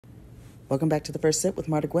Welcome back to The First Sip with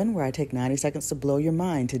Marta Gwen, where I take 90 seconds to blow your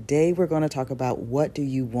mind. Today, we're going to talk about what do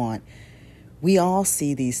you want? We all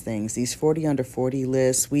see these things, these 40 under 40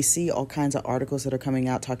 lists. We see all kinds of articles that are coming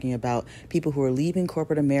out talking about people who are leaving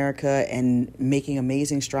corporate America and making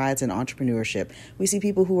amazing strides in entrepreneurship. We see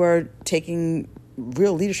people who are taking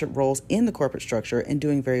real leadership roles in the corporate structure and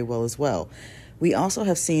doing very well as well. We also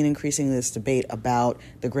have seen increasingly this debate about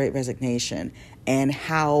the Great Resignation and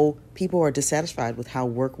how people are dissatisfied with how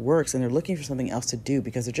work works and they're looking for something else to do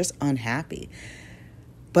because they're just unhappy.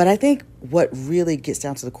 But I think what really gets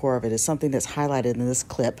down to the core of it is something that's highlighted in this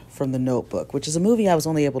clip from The Notebook, which is a movie I was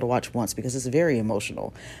only able to watch once because it's very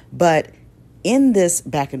emotional. But in this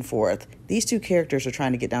back and forth, these two characters are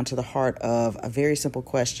trying to get down to the heart of a very simple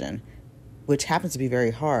question, which happens to be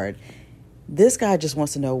very hard. This guy just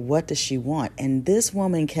wants to know, what does she want? And this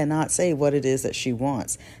woman cannot say what it is that she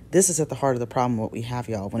wants. This is at the heart of the problem, what we have,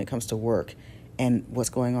 y'all, when it comes to work and what's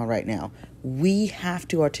going on right now. We have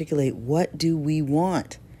to articulate, what do we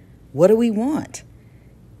want? What do we want?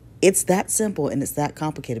 It's that simple and it's that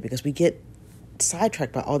complicated because we get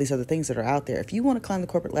sidetracked by all these other things that are out there. If you want to climb the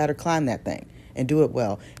corporate ladder, climb that thing and do it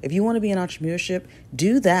well. If you want to be in entrepreneurship,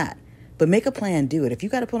 do that. But make a plan, do it. If you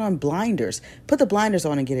got to put on blinders, put the blinders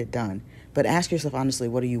on and get it done. But ask yourself honestly,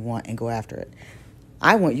 what do you want, and go after it.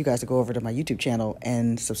 I want you guys to go over to my YouTube channel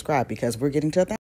and subscribe because we're getting to 1,000.